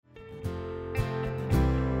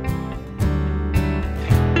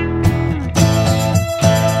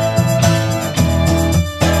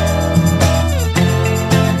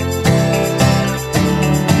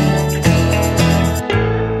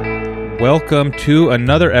Welcome to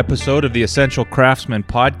another episode of the Essential Craftsman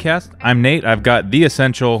podcast. I'm Nate. I've got the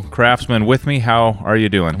Essential Craftsman with me. How are you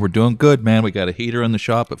doing? We're doing good, man. We got a heater in the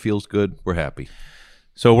shop. It feels good. We're happy.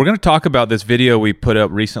 So we're going to talk about this video we put up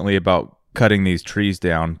recently about cutting these trees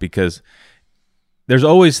down, because there's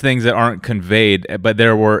always things that aren't conveyed, but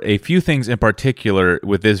there were a few things in particular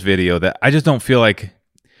with this video that I just don't feel like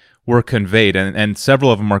were conveyed, and several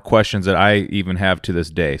of them are questions that I even have to this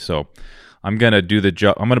day. So I'm going to do the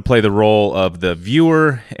job. I'm going to play the role of the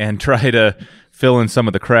viewer and try to fill in some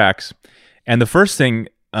of the cracks. And the first thing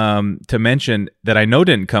to mention that I know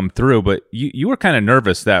didn't come through, but you were kind of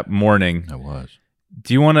nervous that morning. I was.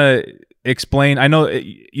 Do you want to explain? I know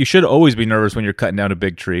you should always be nervous when you're cutting down a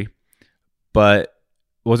big tree, but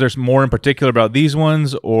was there more in particular about these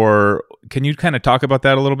ones, or can you kind of talk about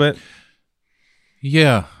that a little bit?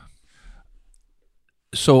 Yeah.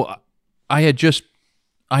 So I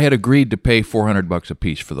had agreed to pay $400 a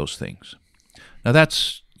piece for those things. Now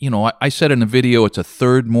that's, I said in the video it's a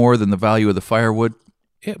third more than the value of the firewood.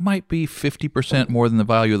 It might be 50% more than the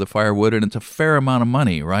value of the firewood, and it's a fair amount of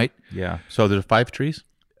money, right? Yeah. So there's 5 trees?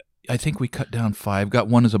 I think we cut down 5. Got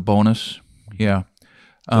one as a bonus. Yeah.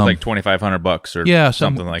 So it's like $2,500 or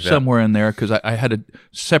something like that. Somewhere in there, because I had a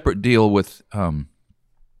separate deal with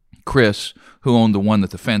Chris, who owned the one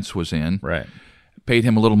that the fence was in. Right. Paid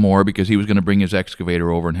him a little more because he was going to bring his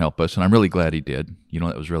excavator over and help us, and I'm really glad he did.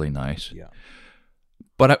 That was really nice. Yeah.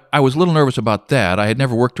 But I was a little nervous about that. I had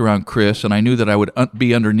never worked around Chris, and I knew that I would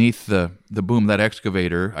be underneath the boom of that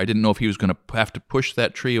excavator. I didn't know if he was going to have to push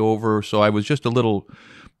that tree over, so I was just a little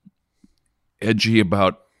edgy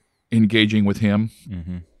about engaging with him.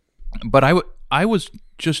 Mm-hmm. But I was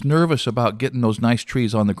just nervous about getting those nice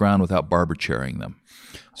trees on the ground without barber chairing them.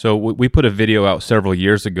 So we put a video out several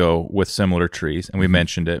years ago with similar trees, and we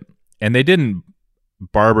mentioned it. And they didn't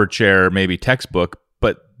barber chair maybe textbook,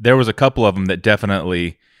 but there was a couple of them that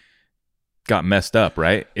definitely got messed up,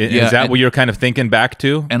 right? Is that what you're kind of thinking back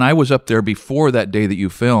to? And I was up there before that day that you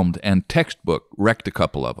filmed, and textbook wrecked a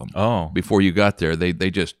couple of them. Oh. Before you got there, they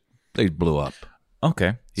blew up.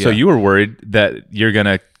 Okay. Yeah. So you were worried that you're going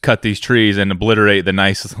to cut these trees and obliterate the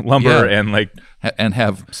nice lumber and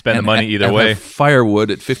have spend the money either way. Have firewood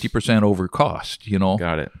at 50% over cost,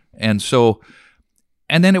 Got it. And so,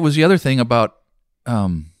 and then it was the other thing about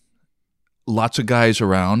lots of guys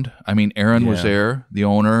around. I mean, Aaron was there, the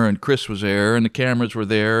owner, and Chris was there, and the cameras were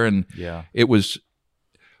there, and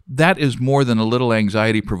that is more than a little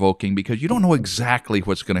anxiety provoking, because you don't know exactly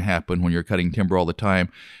what's going to happen when you're cutting timber all the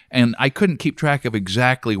time. And I couldn't keep track of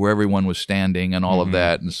exactly where everyone was standing and all of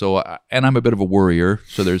that. And so, and I'm a bit of a worrier,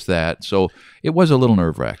 so there's that. So it was a little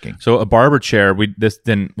nerve-wracking. So a barber chair, this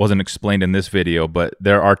wasn't explained in this video, but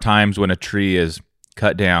there are times when a tree is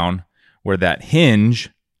cut down where that hinge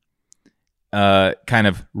kind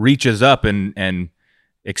of reaches up and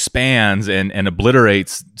expands and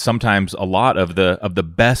obliterates sometimes a lot of the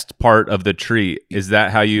best part of the tree. Is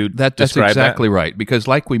that how you describe that? That's exactly right. Because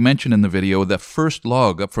like we mentioned in the video, the first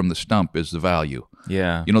log up from the stump is the value.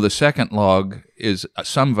 Yeah. The second log is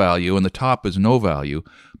some value and the top is no value.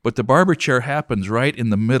 But the barber chair happens right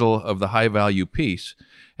in the middle of the high value piece.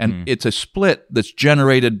 And it's a split that's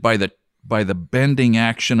generated by the bending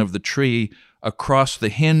action of the tree across the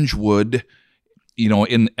hinge wood.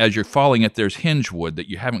 As you're falling it, there's hinge wood that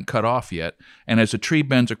you haven't cut off yet. And as the tree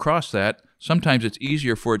bends across that, sometimes it's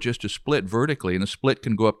easier for it just to split vertically, and the split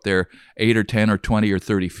can go up there 8 or 10 or 20 or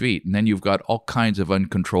 30 feet. And then you've got all kinds of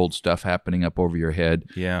uncontrolled stuff happening up over your head,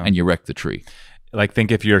 and you wreck the tree. Like,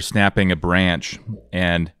 think if you're snapping a branch,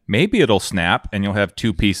 and maybe it'll snap and you'll have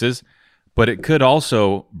 2 pieces, but it could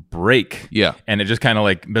also break. Yeah. And it just kind of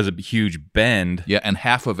like does a huge bend. Yeah, and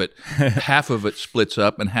half of it splits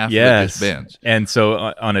up and half of it just bends. And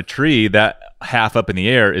so on a tree, that half up in the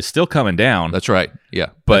air is still coming down. That's right.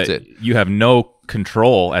 Yeah. But that's it. You have no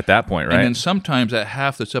control at that point, right? And then sometimes that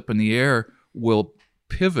half that's up in the air will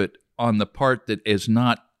pivot on the part that is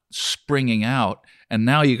not springing out. And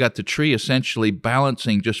now you got the tree essentially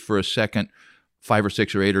balancing just for a second 5 or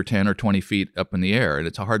 6 or 8 or 10 or 20 feet up in the air, and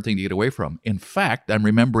it's a hard thing to get away from. In fact, I'm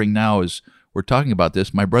remembering now as we're talking about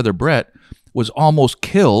this, my brother Brett was almost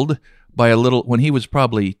killed by when he was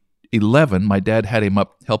probably 11, my dad had him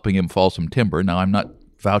up helping him fall some timber. Now, I'm not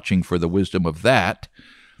vouching for the wisdom of that,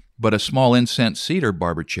 but a small incense cedar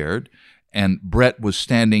barber chaired, and Brett was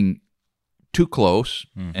standing too close,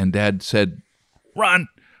 and Dad said, "Run!"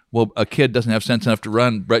 Well, a kid doesn't have sense enough to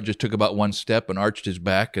run. Brett just took about 1 step and arched his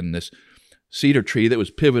back, and this cedar tree that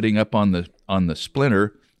was pivoting up on the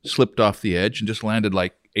splinter slipped off the edge and just landed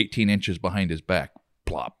like 18 inches behind his back.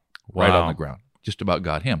 Plop. Right on the ground. Just about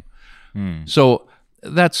got him. So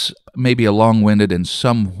that's maybe a long-winded and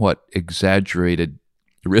somewhat exaggerated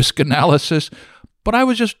risk analysis, but I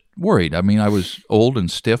was just worried. I mean, I was old and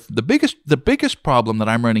stiff. The biggest problem that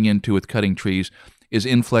I'm running into with cutting trees is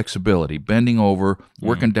inflexibility, bending over,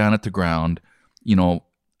 working down at the ground. You know,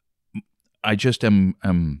 I just am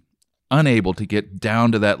unable to get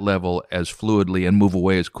down to that level as fluidly and move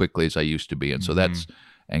away as quickly as I used to be, and so that's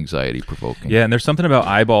anxiety provoking. Yeah, and there's something about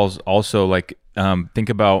eyeballs also. Like, I'm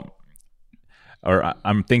thinking about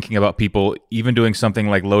people even doing something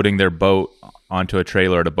like loading their boat onto a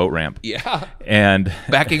trailer at a boat ramp. Yeah, and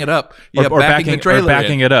backing it up. Yeah, or backing the trailer or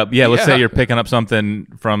backing it up. Yeah, let's say Yeah. you're picking up something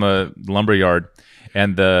from a lumber yard,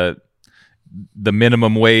 and the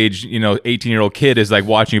minimum wage, 18-year-old kid is like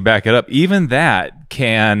watching you back it up. Even that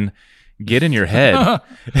can get in your head.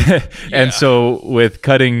 And so with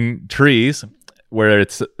cutting trees, where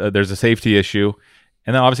it's there's a safety issue,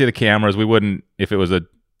 and then obviously the cameras, we wouldn't, if it was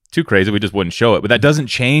too crazy, we just wouldn't show it. But that doesn't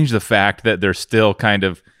change the fact that they're still kind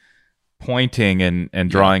of pointing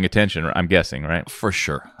and drawing attention, I'm guessing, right? For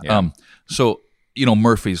sure. Yeah. So,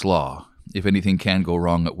 Murphy's Law, if anything can go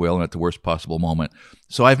wrong, it will, and at the worst possible moment.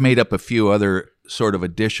 So I've made up a few other sort of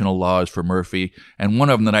additional laws for Murphy, and one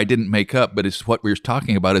of them that I didn't make up, but it's what we were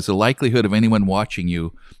talking about, is the likelihood of anyone watching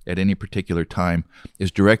you at any particular time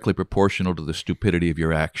is directly proportional to the stupidity of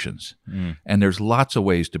your actions. And there's lots of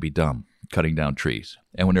ways to be dumb cutting down trees.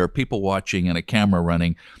 And when there are people watching and a camera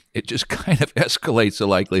running, it just kind of escalates the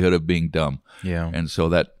likelihood of being dumb. Yeah. And so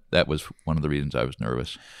that was one of the reasons I was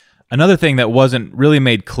nervous. Another thing that wasn't really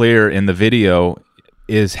made clear in the video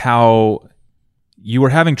is how you were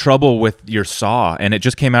having trouble with your saw, and it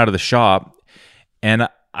just came out of the shop. And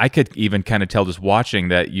I could even kind of tell just watching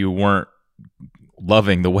that you weren't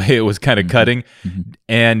loving the way it was kind of cutting.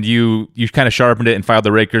 And you kind of sharpened it and filed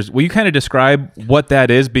the rakers. Will you kind of describe what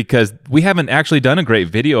that is? Because we haven't actually done a great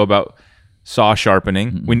video about saw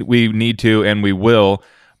sharpening. We need to, and we will.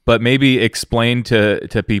 But maybe explain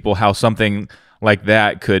to people how something like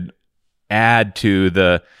that could add to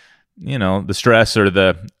the stress or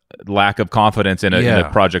the lack of confidence in a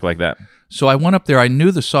project like that. So I went up there. I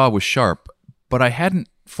knew the saw was sharp, but I hadn't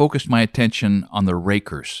focused my attention on the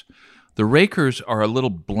rakers. The rakers are a little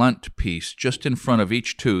blunt piece just in front of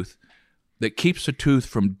each tooth that keeps the tooth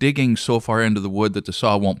from digging so far into the wood that the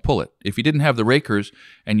saw won't pull it. If you didn't have the rakers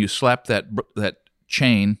and you slap that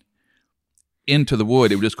chain into the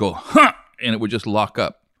wood, it would just go, huh, and it would just lock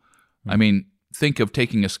up. I mean, think of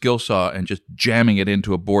taking a skill saw and just jamming it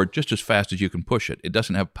into a board just as fast as you can push it. It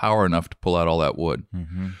doesn't have power enough to pull out all that wood.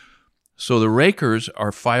 So the rakers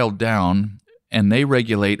are filed down, and they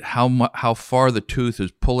regulate how far the tooth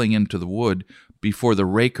is pulling into the wood before the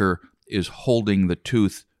raker is holding the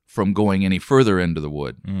tooth from going any further into the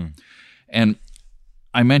wood. And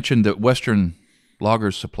I mentioned that Western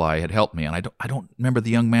Loggers Supply had helped me, and I don't remember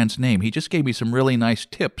the young man's name. He just gave me some really nice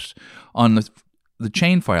tips on the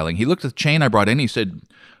chain filing. He looked at the chain I brought in. He said,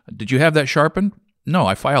 "Did you have that sharpened?" "No,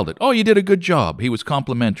 I filed it." "Oh, you did a good job." He was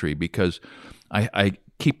complimentary because I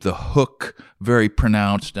keep the hook very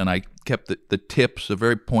pronounced, and I kept the tips, the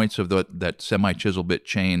very points of that semi-chisel bit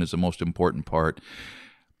chain is the most important part.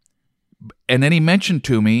 And then he mentioned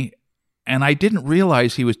to me, and I didn't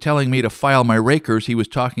realize he was telling me to file my rakers. He was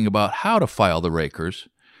talking about how to file the rakers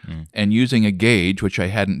and using a gauge, which I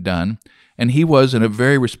hadn't done. And he was, in a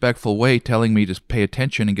very respectful way, telling me to pay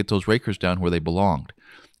attention and get those rakers down where they belonged.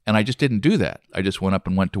 And I just didn't do that. I just went up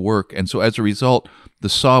and went to work. And so as a result, the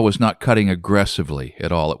saw was not cutting aggressively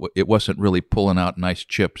at all. It wasn't really pulling out nice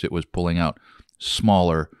chips. It was pulling out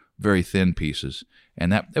smaller, very thin pieces.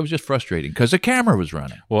 And that was just frustrating because the camera was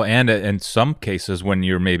running. Well, and in some cases, when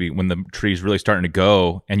the tree's really starting to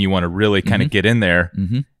go and you want to really kind of get in there,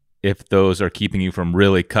 if those are keeping you from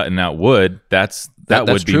really cutting out wood, that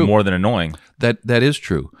would be true. more than annoying. That is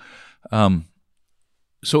true.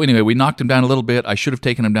 So anyway, we knocked him down a little bit. I should have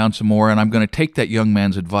taken him down some more, and I'm going to take that young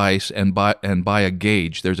man's advice and buy a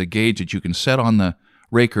gauge. There's a gauge that you can set on the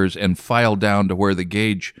rakers and file down to where the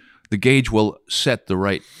gauge will set the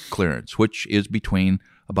right clearance, which is between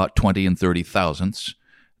about 20 and 30 thousandths.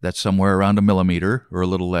 That's somewhere around a millimeter or a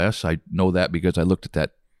little less. I know that because I looked at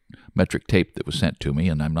that metric tape that was sent to me,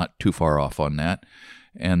 and I'm not too far off on that.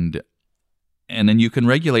 And then you can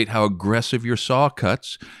regulate how aggressive your saw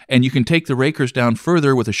cuts, and you can take the rakers down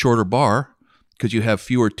further with a shorter bar because you have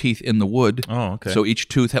fewer teeth in the wood. Oh, okay. So each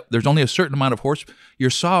tooth, there's only a certain amount of your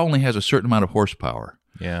saw only has a certain amount of horsepower.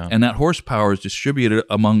 Yeah. And that horsepower is distributed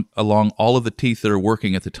along all of the teeth that are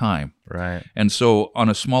working at the time. Right. And so on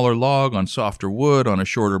a smaller log, on softer wood, on a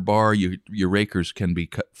shorter bar, your rakers can be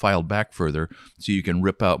filed back further so you can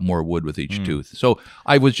rip out more wood with each tooth. So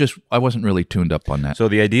I wasn't really tuned up on that. So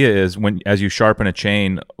the idea is as you sharpen a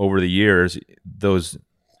chain over the years, those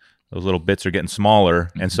little bits are getting smaller,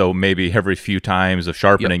 and so maybe every few times of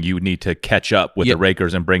sharpening, you need to catch up with the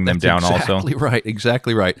rakers and bring them down also.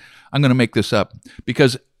 Exactly right. I'm going to make this up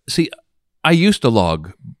because, see, I used to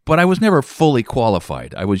log, but I was never fully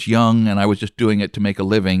qualified. I was young, and I was just doing it to make a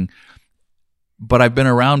living. But I've been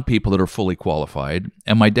around people that are fully qualified,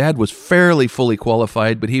 and my dad was fairly fully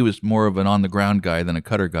qualified, but he was more of an on-the-ground guy than a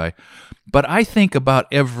cutter guy. But I think about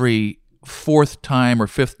every fourth time or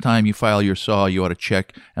fifth time you file your saw, you ought to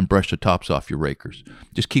check and brush the tops off your rakers.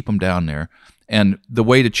 Just keep them down there. And the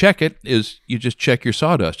way to check it is you just check your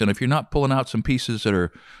sawdust. And if you're not pulling out some pieces that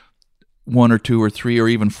are 1 or 2 or 3 or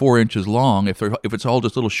even 4 inches long, if it's all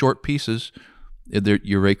just little short pieces,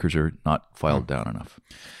 your rakers are not filed down enough.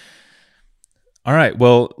 All right.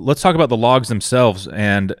 Well, let's talk about the logs themselves.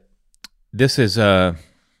 And this is going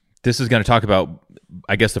to talk about,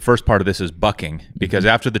 I guess the first part of this is bucking, because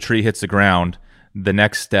after the tree hits the ground, the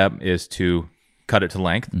next step is to cut it to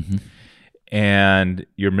length. And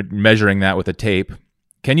you're measuring that with a tape.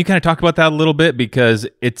 Can you kind of talk about that a little bit? Because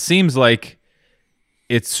it seems like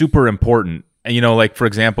it's super important. And, like, for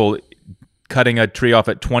example, cutting a tree off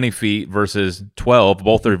at 20 feet versus 12,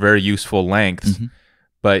 both are very useful lengths,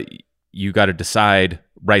 but you got to decide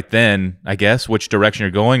right then, I guess, which direction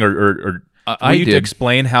you're going, or I need to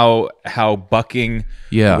explain how bucking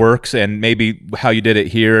works, and maybe how you did it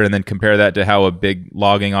here, and then compare that to how a big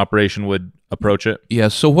logging operation would approach it. Yeah,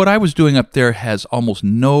 so what I was doing up there has almost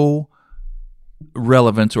no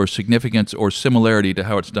relevance or significance or similarity to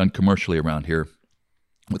how it's done commercially around here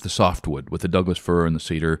with the softwood, with the Douglas fir and the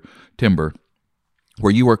cedar timber,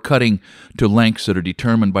 where you are cutting to lengths that are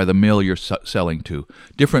determined by the mill you're selling to.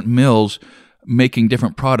 Different mills making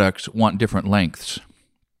different products want different lengths.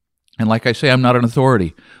 And like I say, I'm not an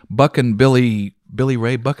authority. Buck and Billy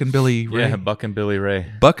Ray? Yeah, Buck and Billy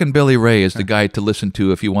Ray. Buck and Billy Ray is the guy to listen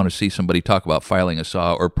to if you want to see somebody talk about filing a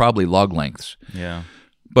saw, or probably log lengths. Yeah.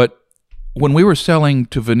 But when we were selling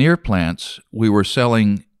to veneer plants, we were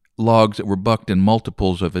selling logs that were bucked in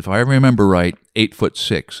multiples of, if I remember right,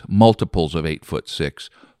 8'6", multiples of 8'6",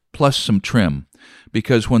 plus some trim.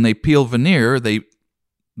 Because when they peel veneer,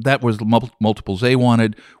 that was the multiples they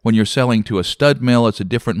wanted. When you're selling to a stud mill, it's a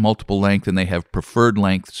different multiple length, and they have preferred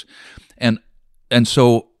lengths. And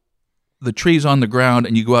so the tree's on the ground,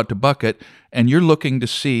 and you go out to buck it, and you're looking to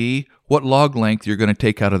see what log length you're going to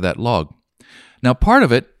take out of that log. Now, part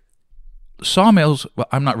of it, sawmills, well,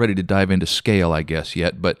 I'm not ready to dive into scale, I guess,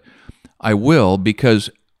 yet, but I will, because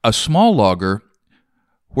a small logger,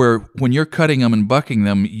 where when you're cutting them and bucking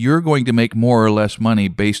them, you're going to make more or less money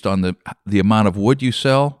based on the amount of wood you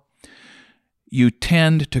sell. You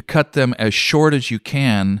tend to cut them as short as you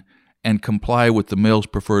can and comply with the mill's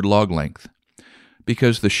preferred log length.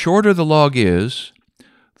 Because the shorter the log is,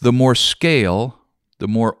 the more scale, the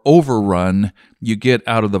more overrun you get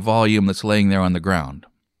out of the volume that's laying there on the ground.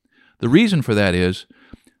 The reason for that is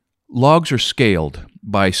logs are scaled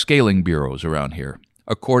by scaling bureaus around here,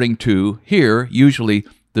 according to, here, usually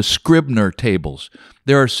the Scribner tables.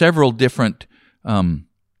 There are several different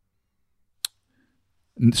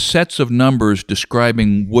sets of numbers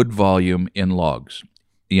describing wood volume in logs.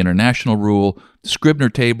 The International Rule, Scribner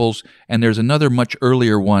tables, and there's another much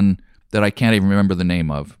earlier one that I can't even remember the name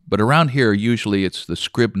of. But around here, usually it's the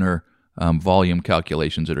Scribner volume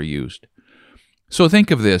calculations that are used. So think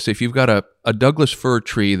of this. If you've got a Douglas fir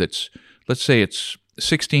tree that's, let's say it's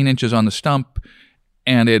 16 inches on the stump,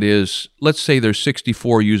 and it is, let's say there's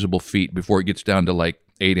 64 usable feet before it gets down to like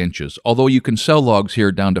 8 inches, although you can sell logs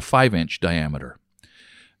here down to 5-inch diameter.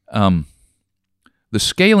 The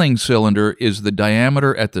scaling cylinder is the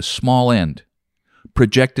diameter at the small end,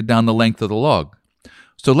 projected down the length of the log.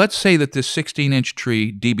 So let's say that this 16-inch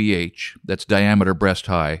tree, DBH, that's diameter breast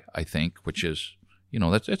high, I think, which is,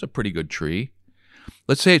 that's a pretty good tree.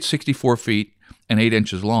 Let's say it's 64 feet and 8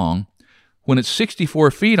 inches long. When it's 64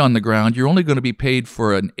 feet on the ground, you're only going to be paid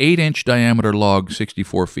for an 8-inch diameter log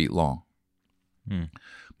 64 feet long.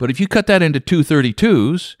 But if you cut that into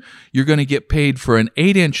 232s, you're going to get paid for an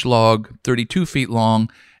 8-inch log 32 feet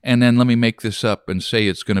long, and then let me make this up and say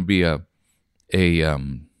it's going to be a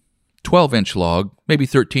 12-inch log, maybe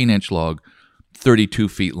 13-inch log, 32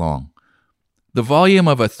 feet long. The volume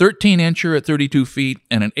of a 13-incher at 32 feet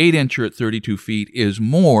and an 8-incher at 32 feet is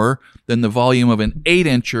more than the volume of an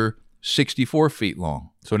 8-incher 64 feet long.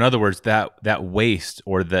 So in other words, that waste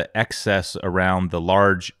or the excess around the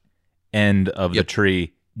large end of the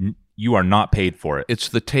tree, you are not paid for it. It's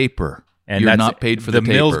the taper. And you're not paid for the taper.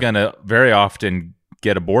 The mill's going to very often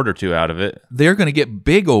get a board or two out of it. They're going to get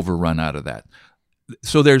big overrun out of that.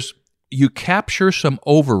 So you capture some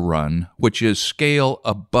overrun, which is scale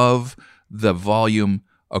above the volume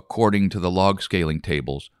according to the log scaling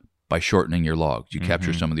tables by shortening your logs. You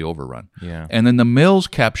capture some of the overrun. Yeah. And then the mills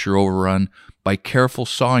capture overrun by careful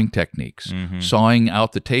sawing techniques, sawing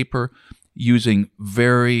out the taper, using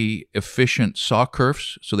very efficient saw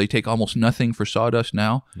kerfs, so they take almost nothing for sawdust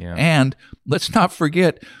now. Yeah. And let's not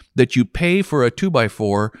forget that you pay for a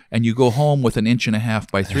 2x4 and you go home with 1.5 inches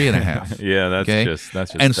by 3.5. Yeah, that's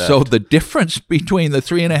just and theft. so the difference between the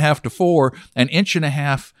 3.5 to 4 and 1.5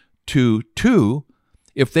 inches to 2,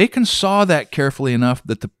 if they can saw that carefully enough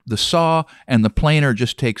that the saw and the planer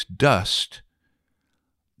just takes dust,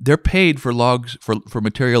 they're paid for logs for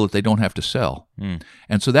material that they don't have to sell.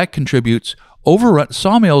 And so that contributes.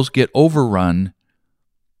 Sawmills get overrun.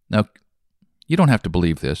 Now, you don't have to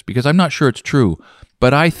believe this because I'm not sure it's true,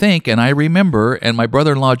 but I think, and I remember, and my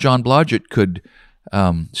brother-in-law John Blodgett could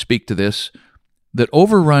speak to this, that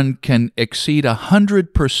overrun can exceed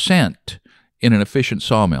 100% in an efficient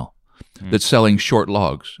sawmill that's selling short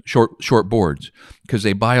logs, short boards, because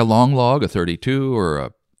they buy a long log, a 32 or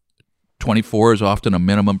a 24 is often a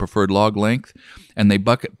minimum preferred log length, and they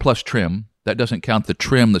bucket plus trim. That doesn't count the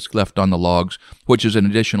trim that's left on the logs, which is an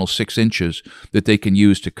additional 6 inches that they can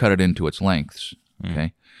use to cut it into its lengths.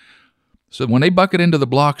 Okay, so when they bucket into the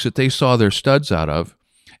blocks that they saw their studs out of,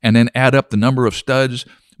 and then add up the number of studs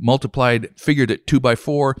figured at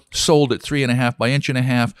 2x4, sold at 3.5 by 1.5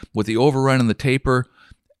 inches with the overrun and the taper,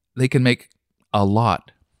 they can make a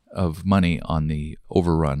lot of money on the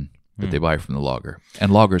overrun that they buy from the logger,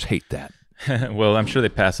 and loggers hate that. Well, I'm sure they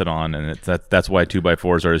pass it on, and that's why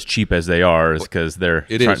 2x4s are as cheap as they are, is because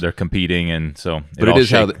they're competing, and so it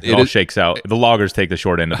all shakes out. The loggers take the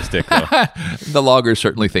short end of the stick, though. The loggers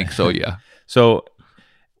certainly think so. Yeah. So,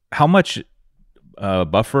 how much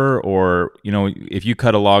buffer, or if you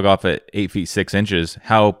cut a log off at 8 feet 6 inches,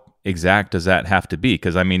 how exact does that have to be?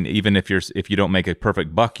 Because I mean, even if you don't make a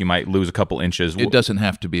perfect buck, you might lose a couple inches. It doesn't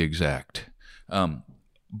have to be exact.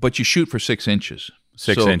 But you shoot for 6 inches.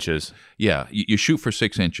 6 inches. Yeah, you shoot for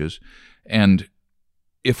 6 inches. And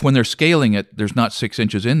if when they're scaling it, there's not 6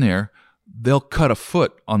 inches in there, they'll cut a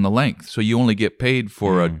foot on the length. So you only get paid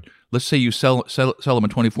for let's say you sell them a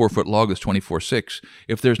 24-foot log that's 24.6.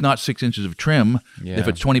 If there's not 6 inches of trim, if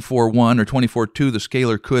it's 24.1 or 24.2, the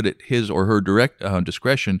scaler could, at his or her direct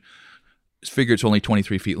discretion, figure it's only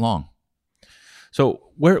 23 feet long. So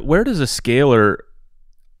where does a scaler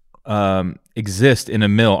exist in a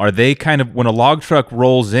mill? Are they kind of, when a log truck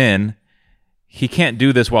rolls in, he can't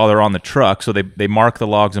do this while they're on the truck, so they mark the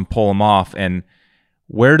logs and pull them off. And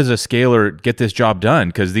where does a scaler get this job done?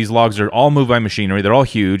 Because these logs are all moved by machinery, they're all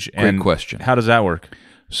huge. Great question. How does that work?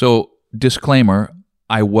 So, disclaimer,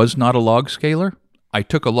 I was not a log scaler. I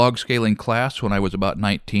took a log scaling class when I was about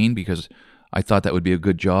 19 because I thought that would be a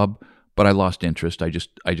good job, but I lost interest. I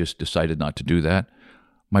just decided not to do that.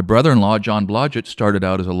 My brother-in-law, John Blodgett, started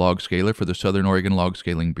out as a log scaler for the Southern Oregon Log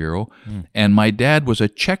Scaling Bureau, and my dad was a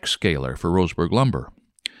check scaler for Roseburg Lumber.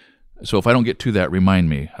 So if I don't get to that, remind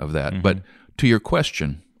me of that. But to your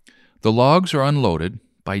question, the logs are unloaded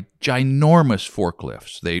by ginormous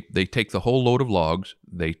forklifts. They take the whole load of logs,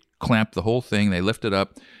 they clamp the whole thing, they lift it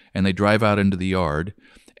up, and they drive out into the yard,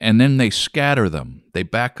 and then they scatter them. They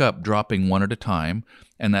back up, dropping one at a time,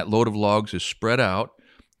 and that load of logs is spread out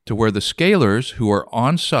to where the scalers who are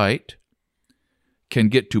on site can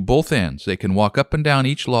get to both ends. They can walk up and down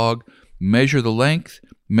each log, measure the length,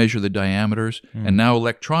 measure the diameters, and now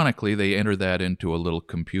electronically they enter that into a little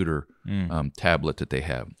computer tablet that they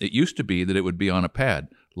have. It used to be that it would be on a pad,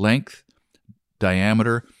 length,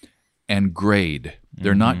 diameter, and grade.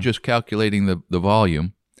 They're not just calculating the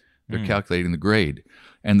volume, they're calculating the grade.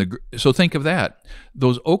 And so think of that.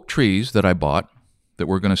 Those oak trees that I bought that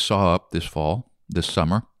we're going to saw up this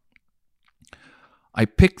summer, I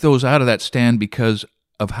picked those out of that stand because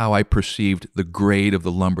of how I perceived the grade of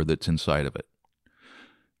the lumber that's inside of it.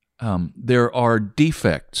 There are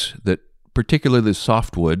defects that particularly the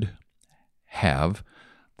softwood have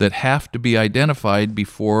that have to be identified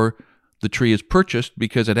before the tree is purchased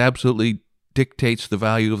because it absolutely dictates the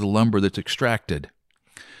value of the lumber that's extracted.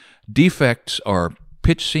 Defects are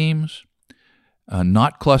pitch seams,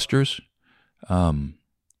 knot clusters,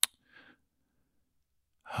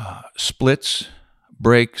 splits,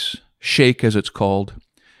 breaks, shake as it's called,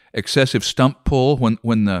 excessive stump pull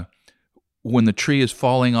when the when the tree is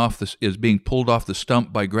falling off is being pulled off the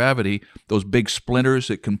stump by gravity, those big splinters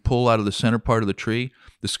that can pull out of the center part of the tree,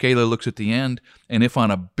 the scaler looks at the end, and if on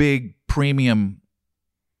a big premium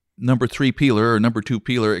number 3 peeler or number 2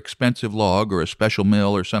 peeler expensive log or a special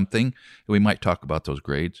mill or something, we might talk about those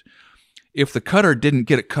grades, if the cutter didn't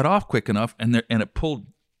get it cut off quick enough and it pulled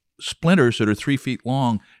splinters that are 3 feet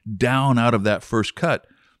long down out of that first cut,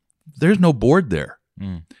 there's no board there.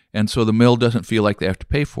 And so the mill doesn't feel like they have to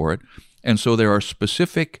pay for it. And so there are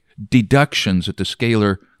specific deductions that the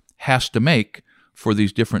scaler has to make for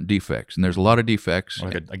these different defects. And there's a lot of defects.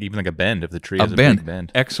 Even like a bend, if the tree has a big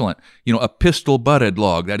bend. Excellent. A pistol butted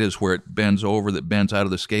log, that is where it bends over, that bends out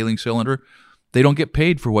of the scaling cylinder. They don't get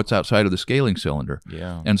paid for what's outside of the scaling cylinder.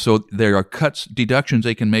 Yeah. And so there are deductions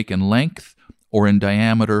they can make in length or in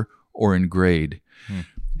diameter or in grade.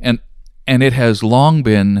 And it has long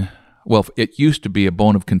been, well, it used to be a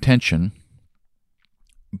bone of contention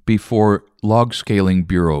before log scaling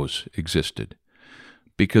bureaus existed,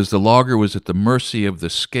 because the logger was at the mercy of the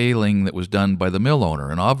scaling that was done by the mill owner.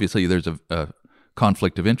 And obviously there's a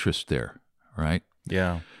conflict of interest there, right?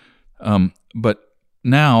 Yeah. But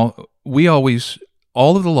now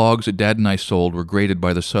all of the logs that Dad and I sold were graded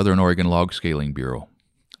by the Southern Oregon Log Scaling Bureau.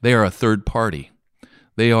 They are a third party.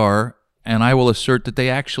 They are, and I will assert that they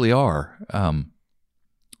actually are,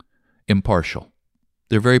 impartial.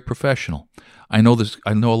 They're very professional. I know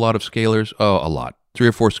a lot of scalers, a lot, 3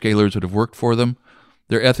 or 4 scalers that have worked for them.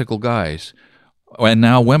 They're ethical guys. And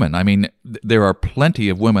now women. I mean, there are plenty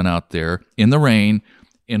of women out there in the rain,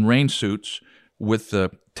 in rain suits, with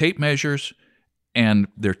the tape measures and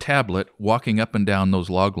their tablet walking up and down those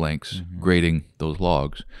log lengths, grading those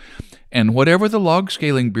logs. And whatever the Log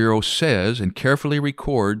Scaling Bureau says and carefully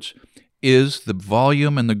records is the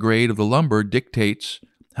volume and the grade of the lumber dictates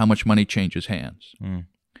how much money changes hands.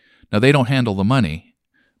 Now, they don't handle the money,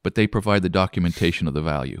 but they provide the documentation of the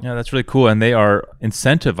value. Yeah, that's really cool. And they are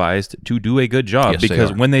incentivized to do a good job, Yes, because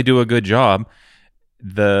they are. when they do a good job,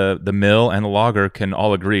 the mill and the logger can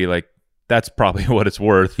all agree, like, that's probably what it's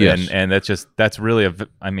worth. Yes. And that's really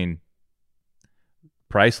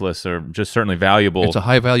priceless, or just certainly valuable. It's a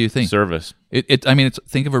high value thing. Service.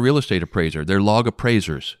 Think of a real estate appraiser. They're log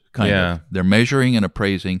appraisers, kind of. They're measuring and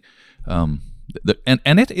appraising, and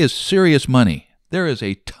it is serious money. There is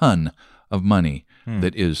a ton of money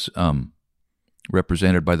that is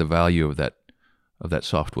represented by the value of that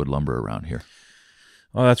softwood lumber around here.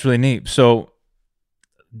 Oh, that's really neat. So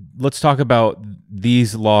let's talk about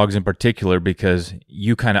these logs in particular, because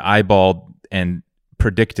you kind of eyeballed and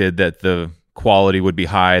predicted that the quality would be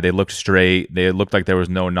high. They looked straight. They looked like there was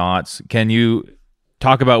no knots. Can you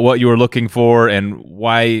talk about what you were looking for and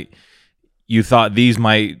why you thought these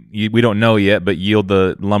we don't know yet, but yield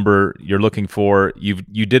the lumber you're looking for?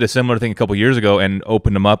 You did a similar thing a couple years ago and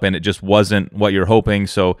opened them up, and it just wasn't what you're hoping.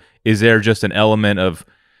 So is there just an element of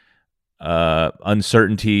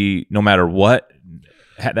uncertainty no matter what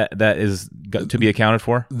that is to be accounted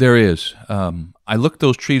for? There is. I looked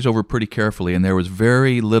those trees over pretty carefully, and there was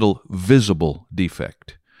very little visible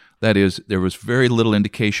defect. That is, there was very little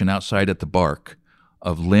indication outside at the bark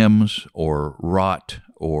of limbs or rot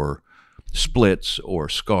or splits or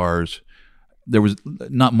scars. There was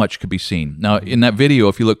not much could be seen. Now, in that video,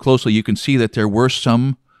 if you look closely, you can see that there were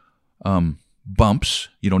some bumps,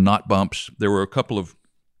 knot bumps. There were a couple of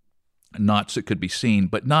knots that could be seen,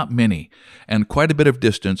 but not many, and quite a bit of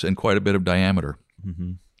distance and quite a bit of diameter.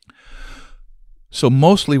 So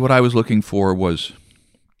mostly what I was looking for was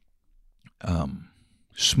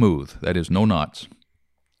smooth, that is, no knots,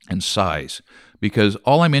 and size, because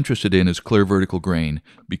all I'm interested in is clear vertical grain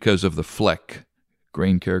because of the fleck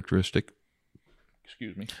grain characteristic.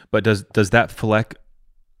 Excuse me. But does that fleck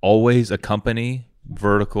always accompany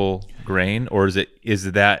vertical grain, or is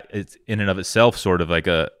that it's in and of itself sort of like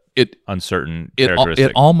uncertain characteristic?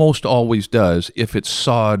 It almost always does if it's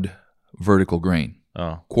sawed vertical grain.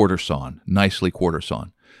 Oh. Quarter sawn, nicely quarter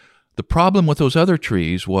sawn. The problem with those other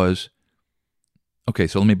trees was, okay,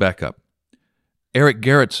 so let me back up. Eric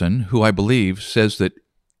Gerritsen, who I believe says that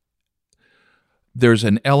there's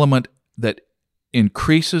an element that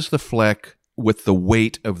increases the fleck with the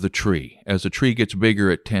weight of the tree. As the tree gets bigger,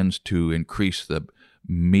 it tends to increase the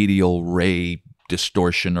medial ray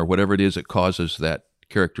distortion or whatever it is that causes that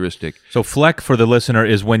characteristic. So fleck, for the listener,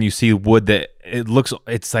 is when you see wood that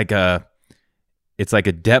it's like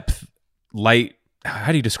a depth light.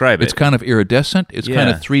 How do you describe it? It's kind of iridescent. It's kind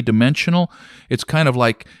of 3-dimensional. It's kind of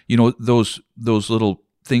like, those little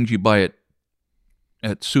things you buy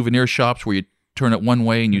at souvenir shops where you turn it one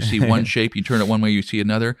way and you see one shape, you turn it one way, you see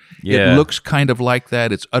another. Yeah. It looks kind of like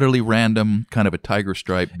that. It's utterly random, kind of a tiger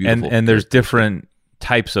stripe, beautiful. And there's different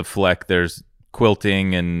types of Fleck. There's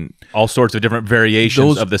quilting and all sorts of different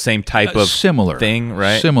variations of the same type of similar thing,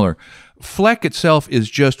 right? Similar. Fleck itself is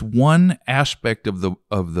just one aspect of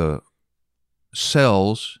the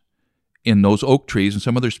cells in those oak trees and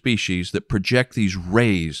some other species that project these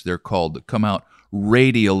rays, they're called, that come out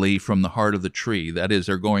radially from the heart of the tree. That is,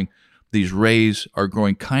 these rays are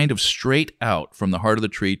going kind of straight out from the heart of the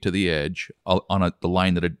tree to the edge on the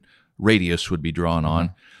line that a radius would be drawn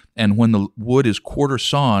on. And when the wood is quarter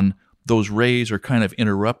sawn, those rays are kind of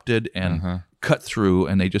interrupted and cut through,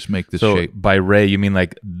 and they just make this shape. By ray, you mean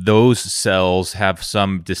like those cells have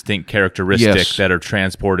some distinct characteristic that are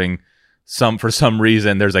transporting for some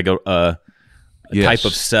reason. There's like a type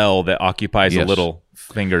of cell that occupies a little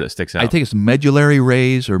finger that sticks out. I think it's medullary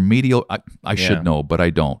rays or medial. I should know, but I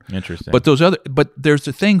don't. Interesting. But there's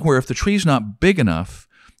the thing where if the tree's not big enough,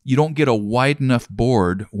 you don't get a wide enough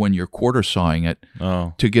board when you're quarter sawing it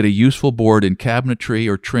to get a useful board in cabinetry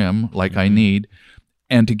or trim like I need,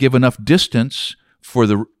 and to give enough distance for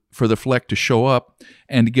the Fleck to show up,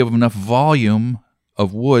 and to give enough volume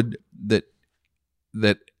of wood that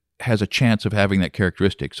has a chance of having that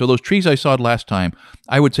characteristic. So those trees I sawed last time,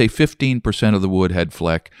 I would say 15% of the wood had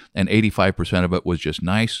Fleck, and 85% of it was just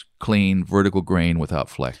nice, clean, vertical grain without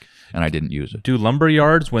Fleck, and I didn't use it. Do lumber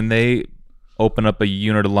yards, when they open up a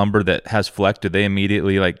unit of lumber that has Fleck, do they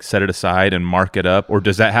immediately like set it aside and mark it up, or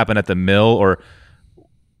does that happen at the mill, or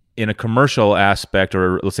in a commercial aspect,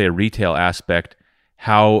 or let's say a retail aspect?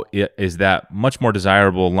 How is that much more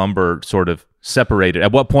desirable lumber sort of separated?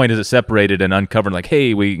 At what point is it separated and uncovered? Like,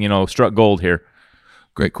 hey, we struck gold here.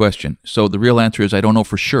 Great question. So the real answer is I don't know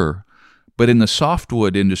for sure, but in the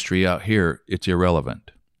softwood industry out here, it's irrelevant.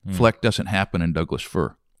 Fleck doesn't happen in Douglas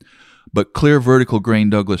fir, but clear vertical grain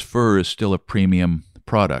Douglas fir is still a premium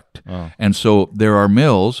product, and so there are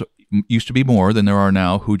mills. Used to be more than there are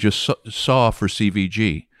now who just saw for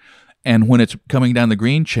CVG. And when it's coming down the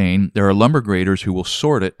green chain, there are lumber graders who will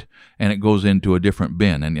sort it, and it goes into a different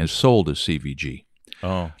bin and is sold as CVG.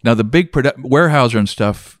 Oh. Now, the big Weyerhaeuser and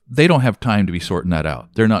stuff, they don't have time to be sorting that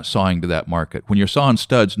out. They're not sawing to that market. When you're sawing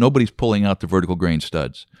studs, nobody's pulling out the vertical grain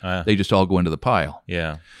studs. They just all go into the pile.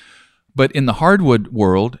 Yeah. But in the hardwood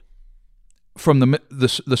world, from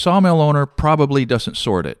the sawmill owner probably doesn't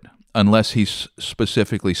sort it unless he's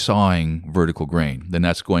specifically sawing vertical grain. Then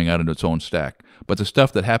that's going out into its own stack. But the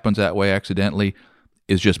stuff that happens that way accidentally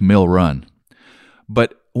is just mill run.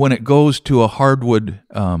 But when it goes to a hardwood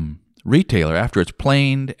retailer, after it's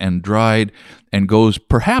planed and dried and goes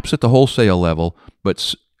perhaps at the wholesale level,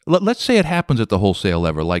 but let's say it happens at the wholesale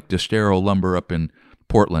level, like Destero Lumber up in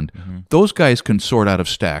Portland, those guys can sort out of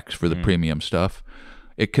stacks for the premium stuff.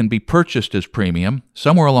 It can be purchased as premium.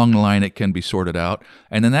 Somewhere along the line, it can be sorted out.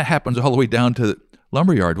 And then that happens all the way down to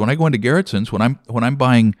lumberyard. When I go into Gerritson's, when I'm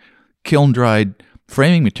buying kiln-dried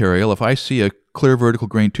framing material, if I see a clear vertical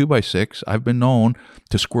grain 2x6, I've been known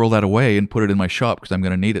to squirrel that away and put it in my shop because I'm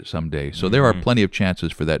going to need it someday. So there are plenty of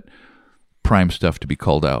chances for that prime stuff to be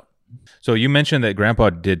culled out. So you mentioned that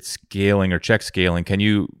Grandpa did scaling or check scaling. Can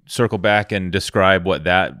you circle back and describe what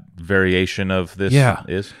that variation of this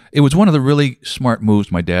is? It was one of the really smart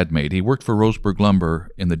moves my dad made. He worked for Roseburg Lumber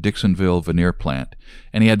in the Dixonville veneer plant,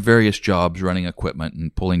 and he had various jobs running equipment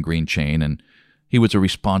and pulling green chain, and he was a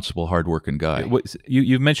responsible, hard-working guy.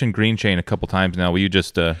 You've mentioned green chain a couple times now. Will you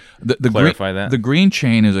just clarify that? The green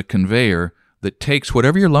chain is a conveyor that takes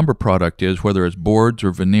whatever your lumber product is, whether it's boards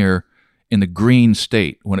or veneer, in the green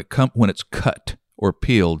state. When it's cut or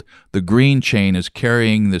peeled, the green chain is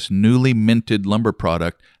carrying this newly minted lumber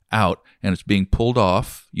product out, and it's being pulled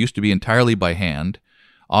off. Used to be entirely by hand.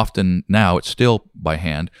 Often now it's still by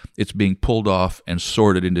hand. It's being pulled off and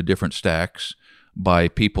sorted into different stacks by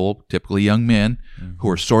people, typically young men, who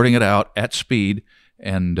are sorting it out at speed,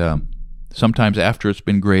 and sometimes after it's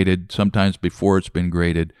been graded, sometimes before it's been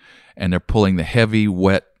graded, and they're pulling the heavy,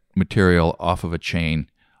 wet material off of a chain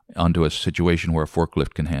onto a situation where a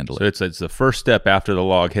forklift can handle it. So it's the first step after the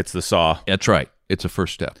log hits the saw. That's right. It's a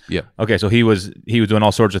first step. Yeah. Okay, so he was doing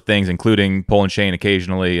all sorts of things, including pulling chain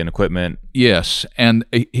occasionally and equipment. Yes, and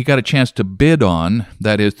he got a chance to bid on,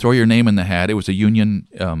 that is, throw your name in the hat. It was a union,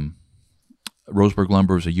 Roseburg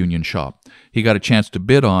Lumber was a union shop. He got a chance to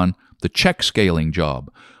bid on the check scaling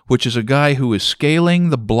job, which is a guy who is scaling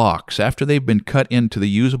the blocks after they've been cut into the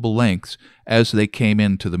usable lengths as they came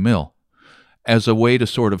into the mill, as a way to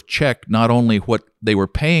sort of check not only what they were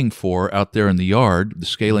paying for out there in the yard, the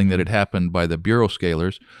scaling that had happened by the bureau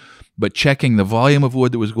scalers, but checking the volume of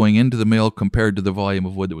wood that was going into the mill compared to the volume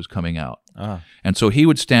of wood that was coming out. And so he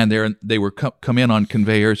would stand there, and they would come in on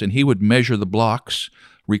conveyors, and he would measure the blocks,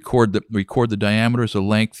 record the diameters, the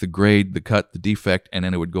length, the grade, the cut, the defect, and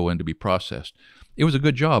then it would go in to be processed. It was a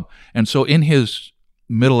good job. And so in his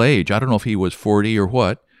middle age, I don't know if he was 40 or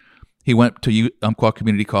what, he went to Umpqua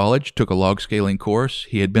Community College, took a log scaling course.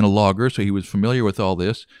 He had been a logger, so he was familiar with all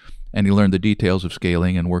this, and he learned the details of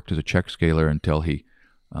scaling and worked as a check scaler until he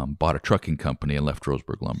bought a trucking company and left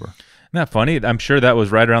Roseburg Lumber. Isn't that funny? I'm sure that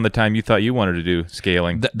was right around the time you thought you wanted to do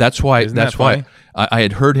scaling. That's why. Isn't that funny? I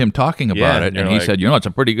had heard him talking about it, and he said, "It's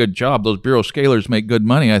a pretty good job. Those bureau scalers make good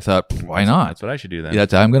money." I thought, why not? That's what I should do then. Yeah,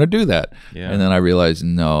 I'm going to do that. Yeah. And then I realized,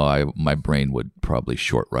 no, my brain would probably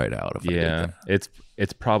short right out if I did that.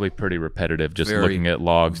 It's probably pretty repetitive, just Very, looking at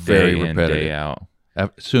logs very day in, repetitive. day out.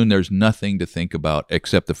 Soon there's nothing to think about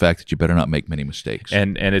except the fact that you better not make many mistakes.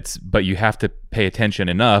 But you have to pay attention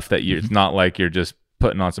enough that it's not like you're just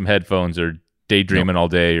putting on some headphones or daydreaming all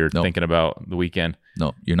day or thinking about the weekend.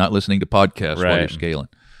 No, you're not listening to podcasts while you're scaling.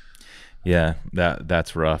 Yeah,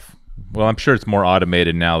 that's rough. Well, I'm sure it's more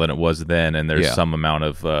automated now than it was then, and there's some amount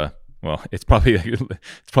of it's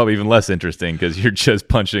probably even less interesting because you're just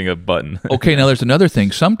punching a button. Okay, now there's another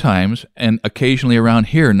thing. Sometimes, and occasionally around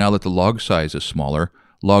here, now that the log size is smaller,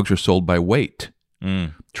 logs are sold by weight.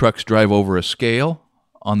 Trucks drive over a scale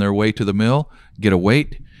on their way to the mill, get a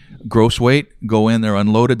weight, gross weight, go in, they're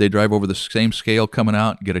unloaded, they drive over the same scale coming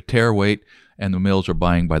out, get a tare weight, and the mills are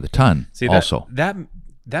buying by the ton. See, also.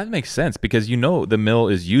 That makes sense because the mill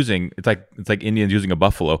is using it's like Indians using a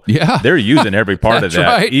buffalo. Yeah. They're using every part of that,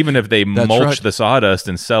 right. even if they mulch right. the sawdust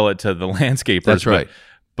and sell it to the landscapers. That's right.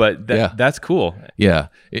 But that's cool. Yeah,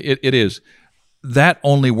 it is. That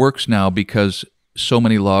only works now because so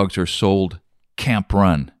many logs are sold camp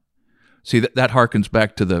run. See, that harkens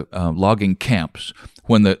back to the logging camps.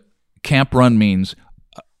 When the camp run means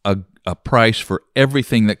a price for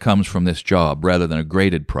everything that comes from this job rather than a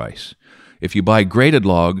graded price. If you buy graded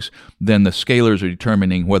logs, then the scalers are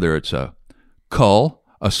determining whether it's a cull,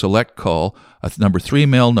 a select cull, a number 3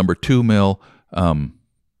 mil, number 2 mil,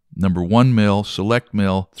 number 1 mil, select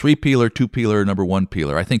mil, 3 peeler, 2 peeler, number 1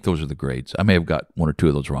 peeler. I think those are the grades. I may have got one or two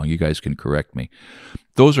of those wrong. You guys can correct me.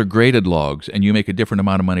 Those are graded logs, and you make a different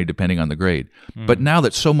amount of money depending on the grade. But now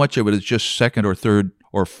that so much of it is just second or third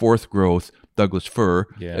or fourth growth Douglas fir,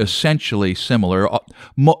 essentially similar,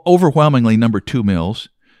 overwhelmingly number 2 mils,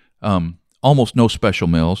 almost no special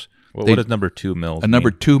mills. Well, what does number 2 mils mean? Number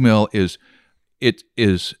 2 mil is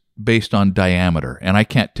based on diameter, and I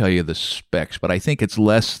can't tell you the specs, but I think it's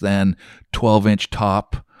less than 12-inch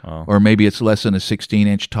top, or maybe it's less than a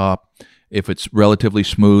 16-inch top. If it's relatively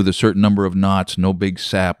smooth, a certain number of knots, no big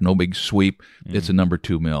sap, no big sweep, it's a number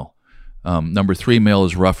 2 mil. Number 3 mil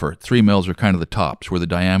is rougher. 3 mils are kind of the tops where the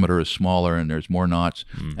diameter is smaller and there's more knots.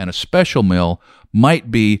 And a special mill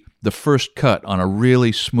might be the first cut on a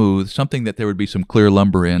really smooth, something that there would be some clear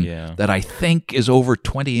lumber in that I think is over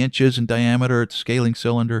 20 inches in diameter. It's a scaling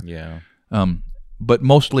cylinder. Yeah. But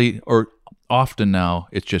mostly or often now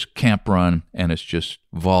it's just camp run and it's just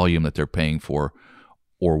volume that they're paying for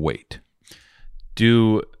or weight.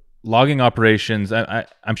 Do logging operations,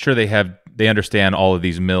 I'm sure they understand all of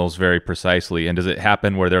these mills very precisely. And does it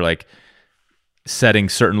happen where they're like setting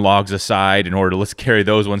certain logs aside in order to let's carry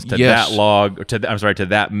those ones to that log or to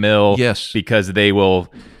that mill? Yes. Because they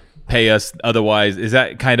will pay us otherwise. Is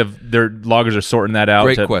that kind of their loggers are sorting that out?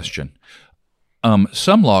 Great question.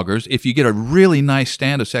 Some loggers, if you get a really nice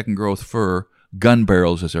stand of second growth fir, gun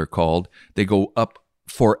barrels as they're called, they go up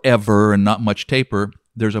forever and not much taper.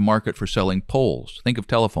 There's a market for selling poles. Think of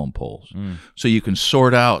telephone poles. So you can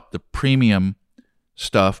sort out the premium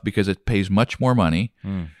stuff because it pays much more money.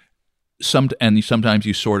 Sometimes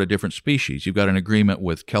you sort a different species. You've got an agreement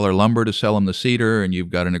with Keller Lumber to sell them the cedar, and you've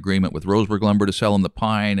got an agreement with Roseburg Lumber to sell them the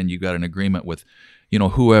pine, and you've got an agreement with,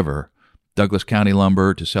 whoever, Douglas County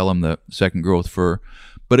Lumber to sell them the second growth fir.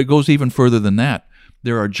 But it goes even further than that.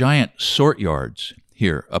 There are giant sort yards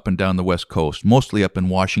here up and down the West Coast, mostly up in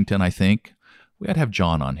Washington, I think. We got to have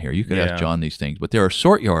John on here. You could ask John these things. But there are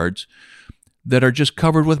sort yards that are just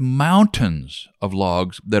covered with mountains of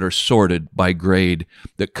logs that are sorted by grade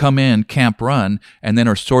that come in camp run and then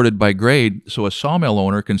are sorted by grade. So a sawmill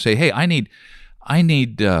owner can say, "Hey, I need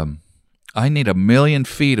 1,000,000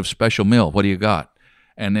 feet of special mill. What do you got?"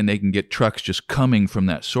 And then they can get trucks just coming from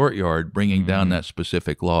that sort yard, bringing down that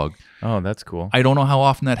specific log. Oh, that's cool. I don't know how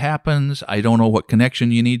often that happens. I don't know what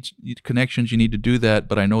connections you need to do that,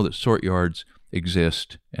 but I know that sort yards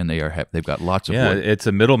exist, and they've got lots of work. It's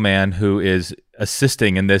a middleman who is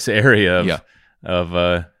assisting in this area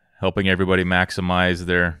of helping everybody maximize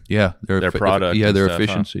their product. Their stuff,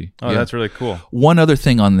 efficiency. Huh? Oh, that's really cool. One other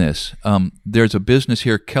thing on this, there's a business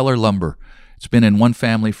here, Keller Lumber. It's been in one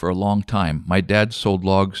family for a long time. My dad sold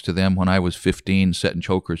logs to them when I was 15, setting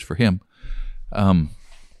chokers for him. And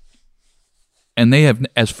they have,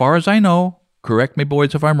 as far as I know, correct me,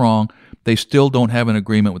 boys, if I'm wrong, they still don't have an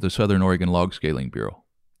agreement with the Southern Oregon Log Scaling Bureau.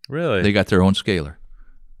 Really? They got their own scaler.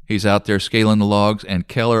 He's out there scaling the logs, and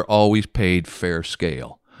Keller always paid fair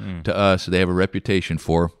scale. To us, they have a reputation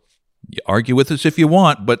for, you argue with us if you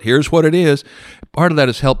want, but here's what it is. Part of that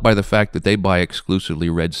is helped by the fact that they buy exclusively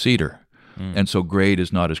red cedar. And so grade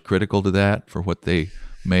is not as critical to that for what they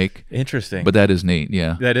make. Interesting. But that is neat,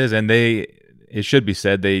 yeah. That is, and it should be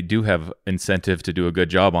said, they do have incentive to do a good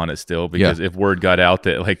job on it still, because if word got out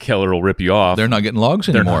that like Keller will rip you off, they're not getting logs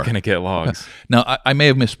anymore. They're not going to get logs. Now, I may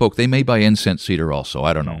have misspoke. They may buy incense cedar also.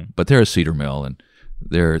 I don't know. But they're a cedar mill, and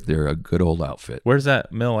they're a good old outfit. Where's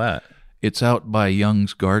that mill at? It's out by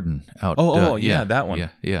Young's Garden. Yeah, that one.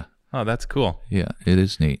 Yeah. Oh, that's cool. Yeah, it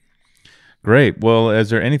is neat. Great. Well, is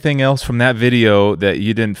there anything else from that video that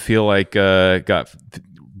you didn't feel like got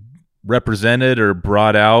represented or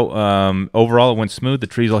brought out? Overall, it went smooth. The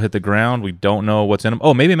trees all hit the ground. We don't know what's in them.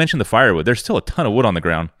 Oh, maybe mention the firewood. There's still a ton of wood on the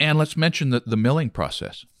ground. And let's mention the milling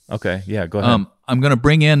process. Okay. Yeah, go ahead. I'm going to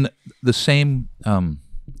bring in the same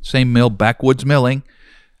mill, Backwoods Milling.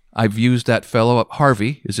 I've used that fellow,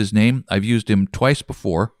 Harvey is his name. I've used him twice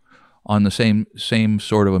before on the same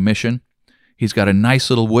sort of a mission. He's got a nice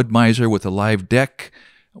little wood miser with a live deck.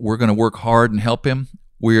 We're going to work hard and help him.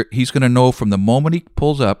 He's going to know from the moment he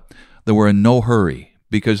pulls up that we're in no hurry,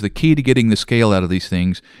 because the key to getting the scale out of these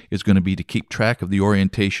things is going to be to keep track of the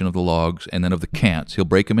orientation of the logs and then of the cants. He'll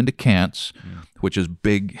break them into cants, which is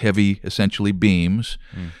big, heavy, essentially beams,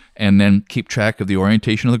 and then keep track of the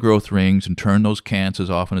orientation of the growth rings and turn those cants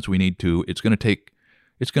as often as we need to. It's going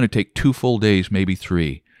to take 2 full days, maybe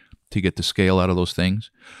 3, to get the scale out of those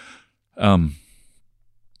things. That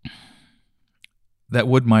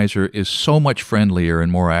wood miser is so much friendlier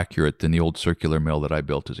and more accurate than the old circular mill that I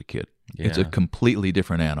built as a kid. Yeah. It's a completely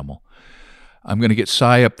different animal. I'm going to get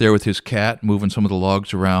Cy up there with his cat, moving some of the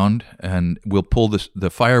logs around, and we'll pull the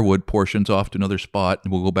firewood portions off to another spot,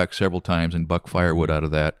 and we'll go back several times and buck firewood out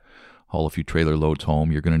of that, haul a few trailer loads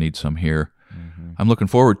home. You're going to need some here. I'm looking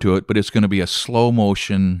forward to it, but it's going to be a slow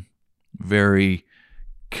motion, very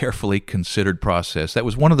carefully considered process. That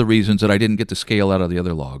was one of the reasons that I didn't get the scale out of the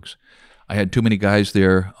other logs. I had too many guys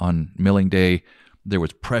there on milling day. There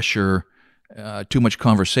was pressure, too much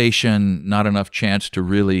conversation, not enough chance to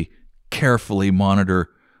really carefully monitor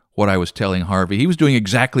what I was telling Harvey. He was doing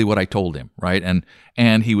exactly what I told him, right?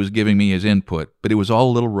 And he was giving me his input, but it was all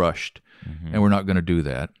a little rushed, and we're not going to do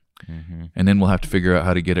that. And then we'll have to figure out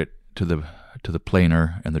how to get it to the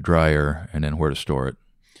planer and the dryer, and then where to store it.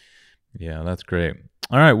 Yeah, that's great.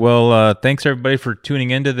 All right, well, thanks everybody for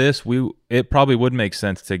tuning into this. It probably would make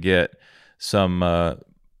sense to get some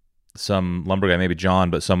lumber guy, maybe John,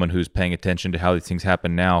 but someone who's paying attention to how these things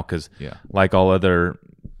happen now, because like all other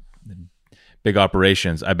big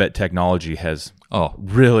operations, I bet technology has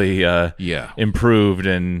really improved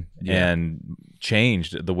and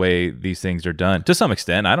changed the way these things are done to some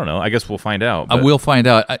extent. I don't know. I guess we'll find out. We'll find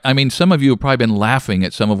out. I mean, some of you have probably been laughing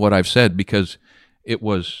at some of what I've said, because it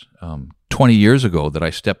was 20 years ago that I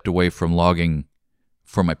stepped away from logging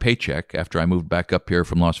for my paycheck after I moved back up here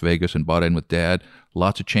from Las Vegas and bought in with Dad.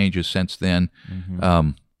 Lots of changes since then.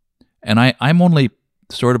 And I'm only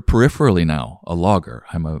sort of peripherally now a logger.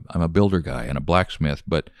 I'm a builder guy and a blacksmith,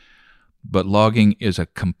 but logging is a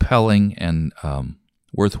compelling and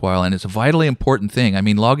worthwhile, and it's a vitally important thing. I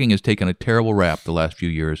mean, logging has taken a terrible rap the last few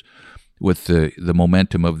years with the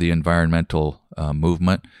momentum of the environmental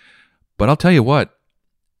movement. But I'll tell you what,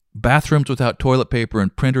 bathrooms without toilet paper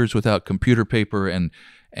and printers without computer paper and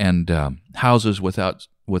houses without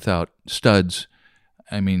studs.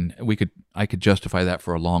 I mean, I could justify that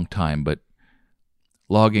for a long time, but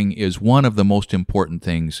logging is one of the most important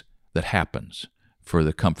things that happens for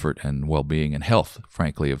the comfort and well-being and health,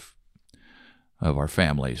 frankly, of our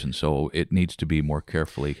families, and so it needs to be more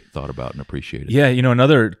carefully thought about and appreciated. Yeah,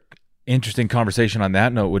 another interesting conversation on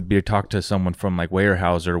that note would be to talk to someone from like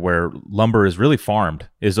Weyerhaeuser, where lumber is really farmed,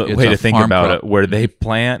 is a way to think about it, where they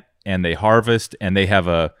plant and they harvest and they have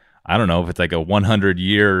I don't know if it's like a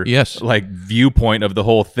 100-year like viewpoint of the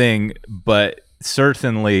whole thing, but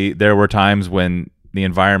certainly there were times when the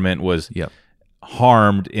environment was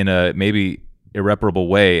harmed in a maybe irreparable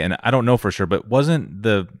way. And I don't know for sure, but wasn't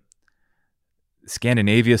the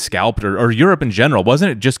Scandinavia scalped, or Europe in general,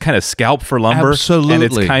 wasn't it just kind of scalped for lumber? Absolutely. And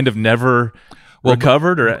it's kind of never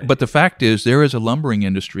recovered? But the fact is, there is a lumbering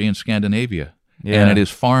industry in Scandinavia. Yeah. And it is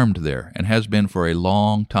farmed there and has been for a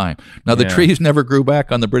long time. Now, the trees never grew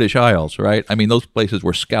back on the British Isles, right? I mean, those places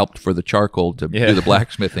were scalped for the charcoal to do the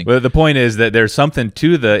blacksmithing. But the point is that there's something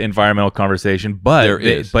to the environmental conversation, but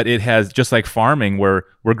it has, just like farming, where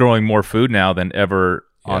we're growing more food now than ever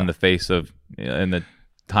on the face of in the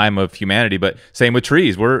time of humanity. But same with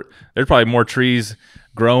trees. There's probably more trees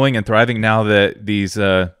growing and thriving now that these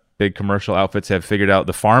big commercial outfits have figured out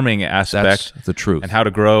the farming aspect. That's the truth. And how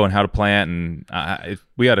to grow and how to plant. And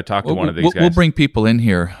we ought to talk to one of these guys. We'll bring people in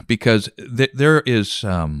here because there is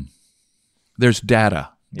there's data.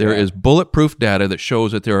 There is bulletproof data that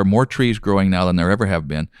shows that there are more trees growing now than there ever have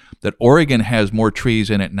been, that Oregon has more trees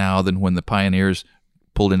in it now than when the pioneers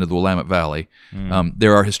pulled into the Willamette Valley.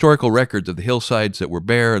 There are historical records of the hillsides that were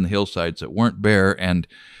bare and the hillsides that weren't bare, and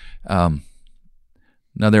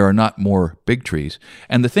now there are not more big trees.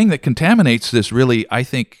 And the thing that contaminates this really, I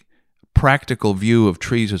think, practical view of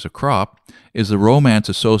trees as a crop is the romance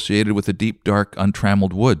associated with the deep, dark,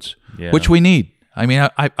 untrammeled woods, which we need. I mean,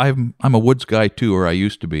 I'm a woods guy too, or I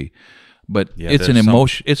used to be, but it's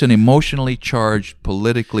an emotionally charged,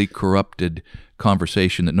 politically corrupted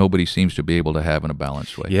conversation that nobody seems to be able to have in a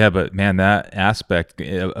balanced way. Yeah, but man, that aspect,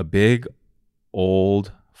 a big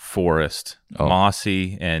old forest,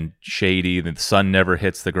 mossy and shady, the sun never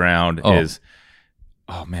hits the ground is,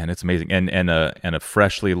 oh man, it's amazing. And a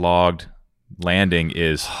freshly logged landing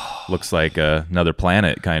looks like another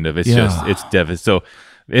planet kind of. It's just it's devastating. So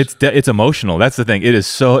it's emotional. That's the thing. It is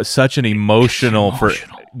such an emotional for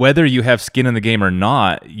whether you have skin in the game or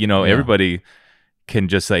not. Everybody can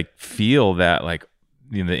just like feel that, like,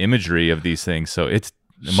 the imagery of these things. So it's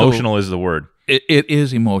emotional is the word. It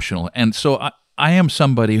is emotional, and so I am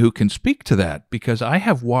somebody who can speak to that because I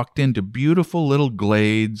have walked into beautiful little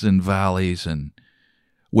glades and valleys and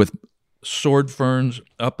with sword ferns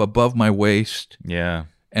up above my waist. Yeah,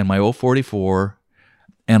 and my old 44,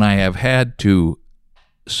 and I have had to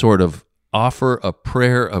sort of offer a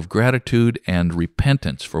prayer of gratitude and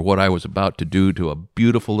repentance for what I was about to do to a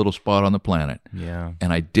beautiful little spot on the planet. Yeah.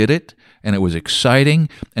 And I did it, and it was exciting,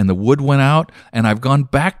 and the wood went out, and I've gone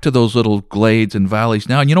back to those little glades and valleys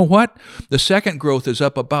now. And you know what? The second growth is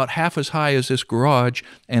up about half as high as this garage,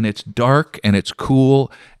 and it's dark, and it's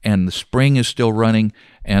cool, and the spring is still running,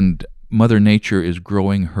 and Mother Nature is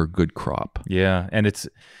growing her good crop. Yeah, and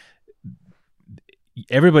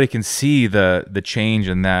everybody can see the change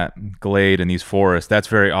in that glade and these forests. That's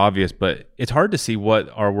very obvious, but it's hard to see what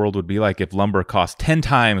our world would be like if lumber cost 10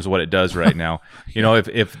 times what it does right now.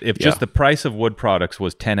 If just the price of wood products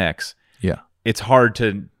was 10x, it's hard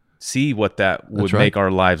to see what that would make our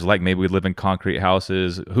lives like. Maybe we live in concrete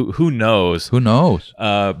houses. Who knows? Who knows?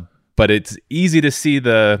 But it's easy to see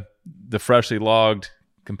the freshly logged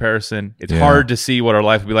comparison. It's hard to see what our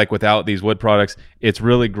life would be like without these wood products. It's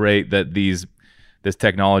really great that this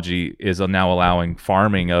technology is now allowing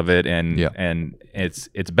farming of it, and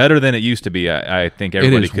it's better than it used to be. I think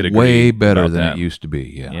everybody could agree. Way better than it used to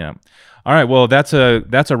be. Yeah. All right. Well, that's a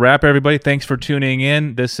wrap, everybody. Thanks for tuning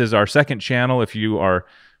in. This is our second channel. If you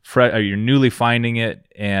you're newly finding it,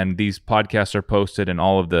 and these podcasts are posted in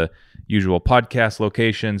all of the usual podcast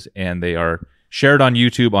locations, and they are shared on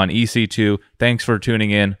YouTube on EC2. Thanks for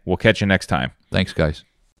tuning in. We'll catch you next time. Thanks, guys.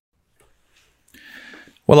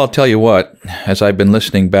 Well, I'll tell you what, as I've been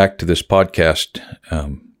listening back to this podcast,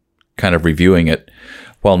 kind of reviewing it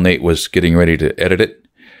while Nate was getting ready to edit it,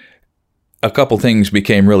 a couple things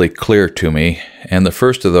became really clear to me. And the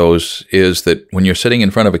first of those is that when you're sitting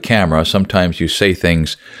in front of a camera, sometimes you say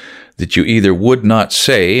things that you either would not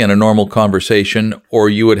say in a normal conversation, or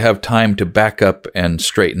you would have time to back up and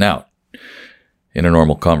straighten out in a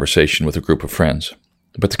normal conversation with a group of friends.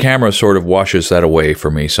 But the camera sort of washes that away for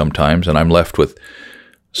me sometimes, and I'm left with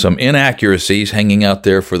some inaccuracies hanging out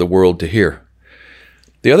there for the world to hear.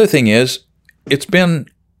 The other thing is, it's been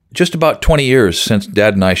just about 20 years since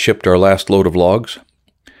Dad and I shipped our last load of logs.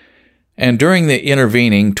 And during the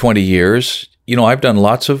intervening 20 years, I've done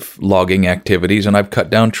lots of logging activities, and I've cut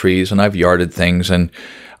down trees, and I've yarded things, and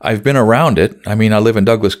I've been around it. I mean, I live in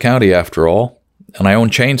Douglas County after all, and I own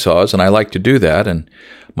chainsaws, and I like to do that. And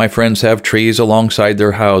my friends have trees alongside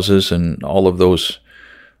their houses and all of those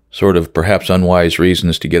sort of perhaps unwise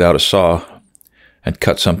reasons to get out a saw and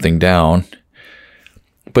cut something down.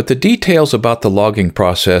 But the details about the logging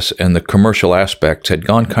process and the commercial aspects had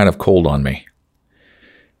gone kind of cold on me.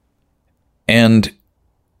 And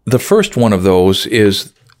the first one of those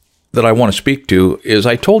is that I want to speak to is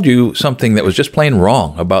I told you something that was just plain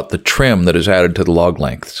wrong about the trim that is added to the log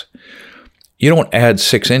lengths. You don't add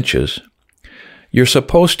 6 inches. You're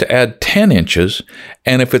supposed to add 10 inches,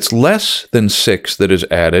 and if it's less than 6 that is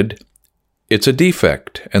added, it's a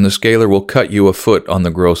defect, and the scaler will cut you a foot on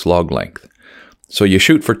the gross log length. So you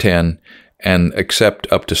shoot for 10 and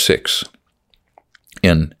accept up to 6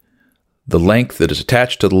 in the length that is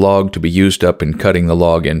attached to the log to be used up in cutting the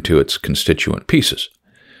log into its constituent pieces.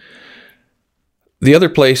 The other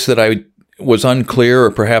place that I was unclear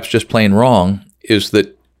or perhaps just plain wrong is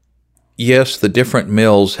that yes, the different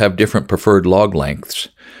mills have different preferred log lengths.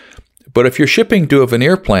 But if you're shipping to a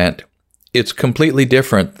veneer plant, it's completely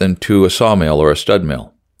different than to a sawmill or a stud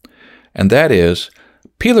mill. And that is,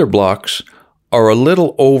 peeler blocks are a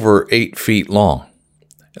little over 8 feet long.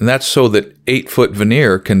 And that's so that 8-foot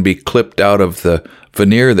veneer can be clipped out of the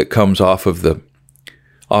veneer that comes off of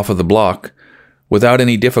the block without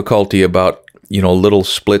any difficulty about, little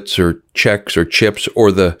splits or checks or chips or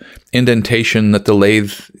the indentation that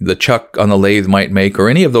the chuck on the lathe might make or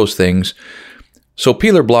any of those things. So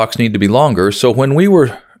peeler blocks need to be longer. So when we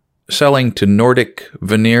were selling to Nordic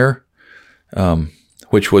Veneer,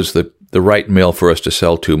 which was the right mill for us to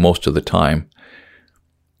sell to most of the time,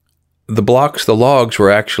 the logs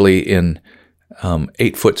were actually in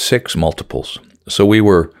 8'6" multiples. So we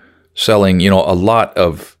were selling, a lot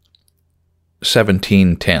of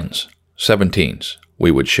 17s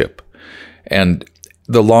we would ship. And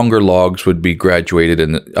the longer logs would be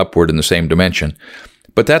graduated upward in the same dimension.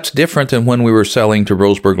 But that's different than when we were selling to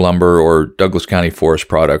Roseburg Lumber or Douglas County Forest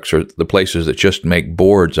Products or the places that just make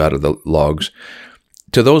boards out of the logs.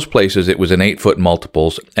 To those places, it was in 8-foot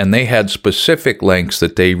multiples, and they had specific lengths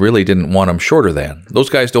that they really didn't want them shorter than. Those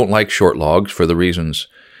guys don't like short logs for the reasons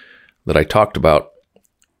that I talked about,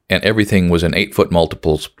 and everything was in 8-foot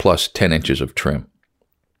multiples plus 10 inches of trim.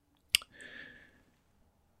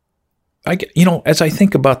 As I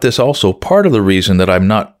think about this also, part of the reason that I'm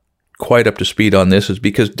not quite up to speed on this is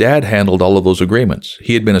because Dad handled all of those agreements.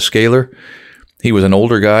 He had been a scaler. He was an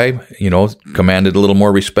older guy, commanded a little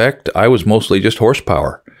more respect. I was mostly just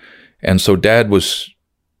horsepower. And so Dad was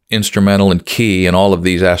instrumental and key in all of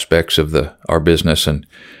these aspects of our business.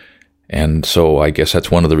 And so I guess that's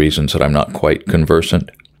one of the reasons that I'm not quite conversant.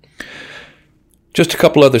 Just a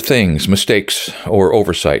couple other things, mistakes or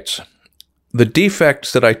oversights. The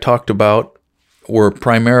defects that I talked about were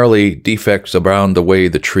primarily defects around the way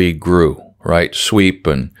the tree grew, right? Sweep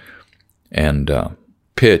and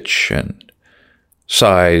pitch and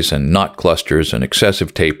size and knot clusters and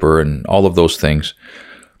excessive taper and all of those things.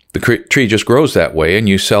 The tree just grows that way and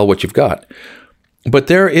you sell what you've got. But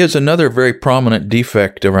there is another very prominent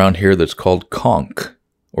defect around here that's called conch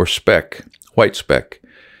or speck, white speck.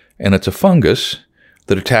 And it's a fungus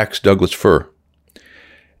that attacks Douglas fir.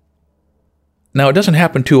 Now, it doesn't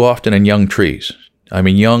happen too often in young trees. I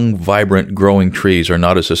mean, young, vibrant, growing trees are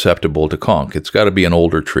not as susceptible to conch. It's got to be an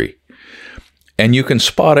older tree. And you can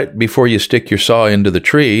spot it before you stick your saw into the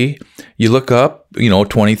tree. You look up,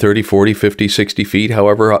 20, 30, 40, 50, 60 feet,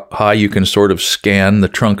 however high you can sort of scan the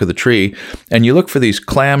trunk of the tree. And you look for these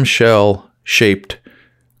clamshell-shaped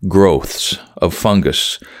growths of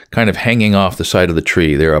fungus kind of hanging off the side of the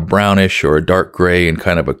tree. They're a brownish or a dark gray and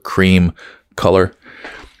kind of a cream color.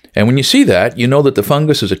 And when you see that, you know that the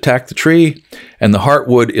fungus has attacked the tree and the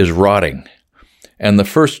heartwood is rotting. And the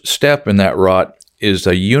first step in that rot is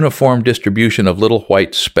a uniform distribution of little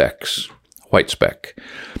white specks, white speck.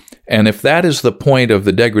 And if that is the point of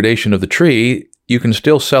the degradation of the tree, you can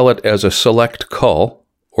still sell it as a select cull,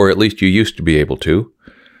 or at least you used to be able to,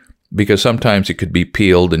 because sometimes it could be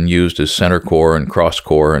peeled and used as center core and cross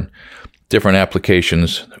core and different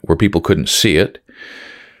applications where people couldn't see it.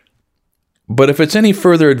 But if it's any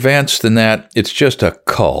further advanced than that, it's just a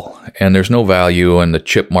cull, and there's no value, and the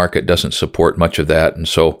chip market doesn't support much of that, and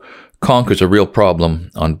so conch is a real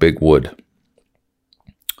problem on big wood.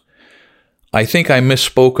 I think I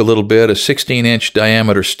misspoke a little bit. A 16-inch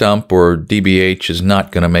diameter stump, or DBH, is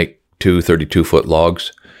not going to make two 32-foot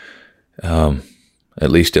logs.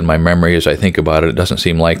 At least in my memory as I think about it, it doesn't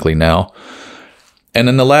seem likely now. And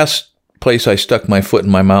then the last place I stuck my foot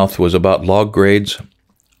in my mouth was about log grades.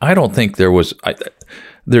 I don't think there's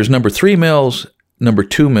number 3 mills, number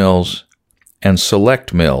 2 mills, and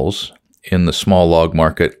select mills in the small log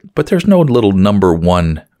market, but there's no little number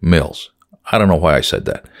 1 mills. I don't know why I said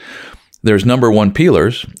that. There's number 1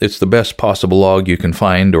 peelers. It's the best possible log you can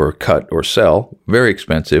find or cut or sell. Very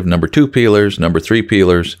expensive. Number 2 peelers, number 3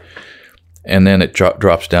 peelers, and then it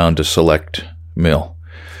drops down to select mill.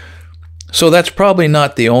 So that's probably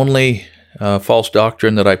not the only false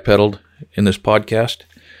doctrine that I peddled in this podcast.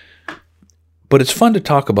 But it's fun to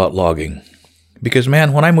talk about logging because,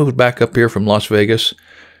 man, when I moved back up here from Las Vegas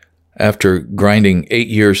after grinding 8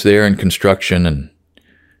 years there in construction and,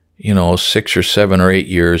 6 or 7 or 8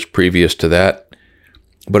 years previous to that,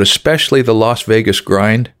 but especially the Las Vegas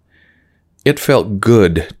grind, it felt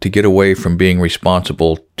good to get away from being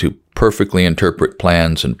responsible to perfectly interpret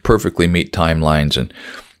plans and perfectly meet timelines and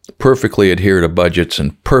perfectly adhere to budgets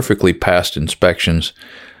and perfectly pass inspections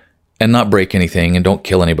and not break anything and don't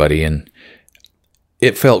kill anybody. And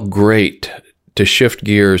it felt great to shift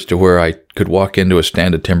gears to where I could walk into a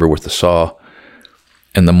stand of timber with the saw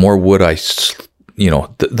And the more wood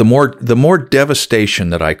the more devastation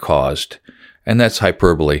that I caused, and that's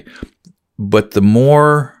hyperbole, but the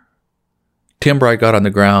more timber I got on the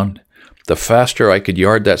ground, the faster I could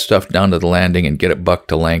yard that stuff down to the landing and get it buck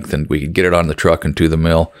to length, and we could get it on the truck and to the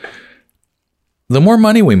mill, the more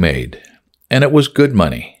money we made. And it was good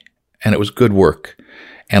money, and it was good work.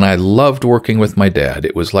 And I loved working with my dad.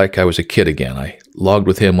 It was like I was a kid again. I logged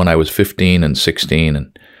with him when I was 15 and 16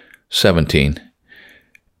 and 17.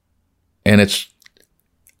 And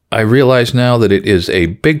I realize now that it is a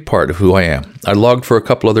big part of who I am. I logged for a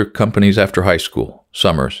couple other companies after high school,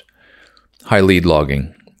 summers, high lead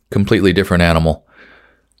logging, completely different animal.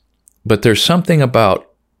 But there's something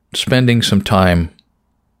about spending some time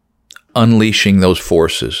unleashing those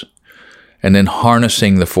forces and then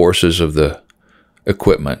harnessing the forces of the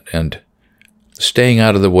equipment and staying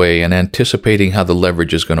out of the way and anticipating how the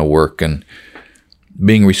leverage is going to work and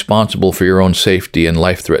being responsible for your own safety in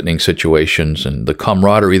life-threatening situations and the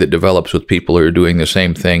camaraderie that develops with people who are doing the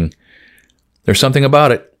same thing. There's something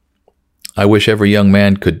about it. I wish every young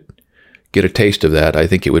man could get a taste of that. I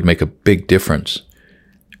think it would make a big difference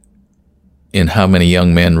in how many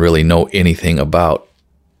young men really know anything about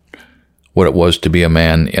what it was to be a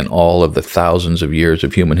man in all of the thousands of years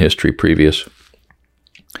of human history previous.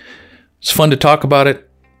 It's fun to talk about it.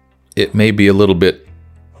 It may be a little bit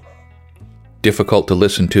difficult to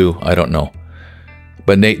listen to, I don't know.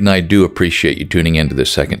 But Nate and I do appreciate you tuning into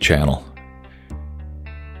this second channel.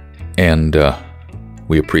 And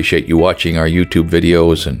we appreciate you watching our YouTube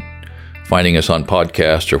videos and finding us on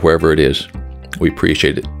podcasts or wherever it is. We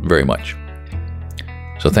appreciate it very much.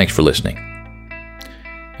 So thanks for listening.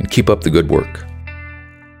 And keep up the good work.